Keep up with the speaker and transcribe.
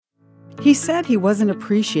He said he wasn't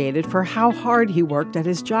appreciated for how hard he worked at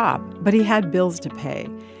his job, but he had bills to pay.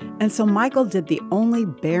 And so Michael did the only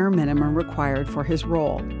bare minimum required for his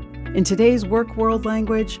role. In today's work world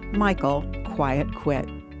language, Michael quiet quit.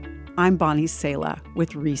 I'm Bonnie Sala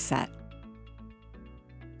with Reset.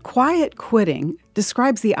 Quiet quitting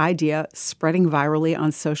describes the idea spreading virally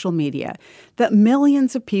on social media that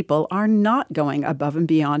millions of people are not going above and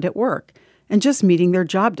beyond at work and just meeting their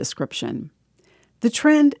job description. The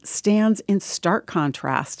trend stands in stark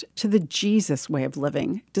contrast to the Jesus way of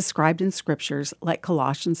living described in scriptures like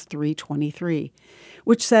Colossians 3:23,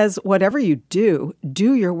 which says, "Whatever you do,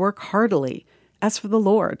 do your work heartily, as for the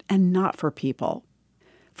Lord and not for people."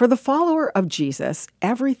 For the follower of Jesus,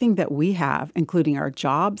 everything that we have, including our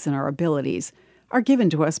jobs and our abilities, are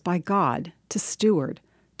given to us by God to steward,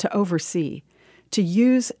 to oversee, to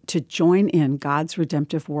use to join in God's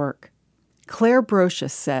redemptive work. Claire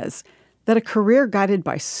Brocious says that a career guided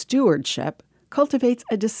by stewardship cultivates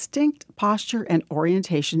a distinct posture and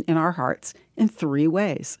orientation in our hearts in 3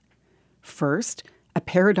 ways. First, a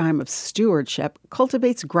paradigm of stewardship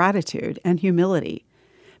cultivates gratitude and humility,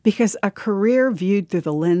 because a career viewed through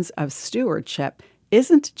the lens of stewardship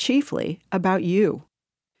isn't chiefly about you.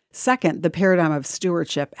 Second, the paradigm of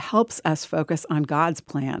stewardship helps us focus on God's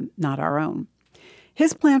plan, not our own.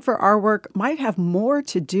 His plan for our work might have more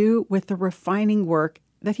to do with the refining work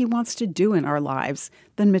that he wants to do in our lives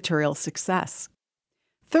than material success.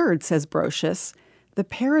 Third, says Brocious, the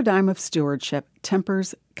paradigm of stewardship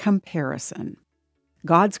tempers comparison.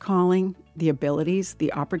 God's calling, the abilities,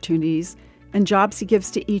 the opportunities, and jobs he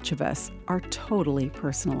gives to each of us are totally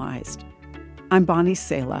personalized. I'm Bonnie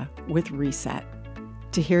Sala with Reset.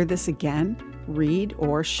 To hear this again, read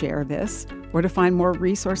or share this, or to find more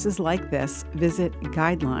resources like this, visit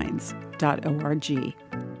guidelines.org.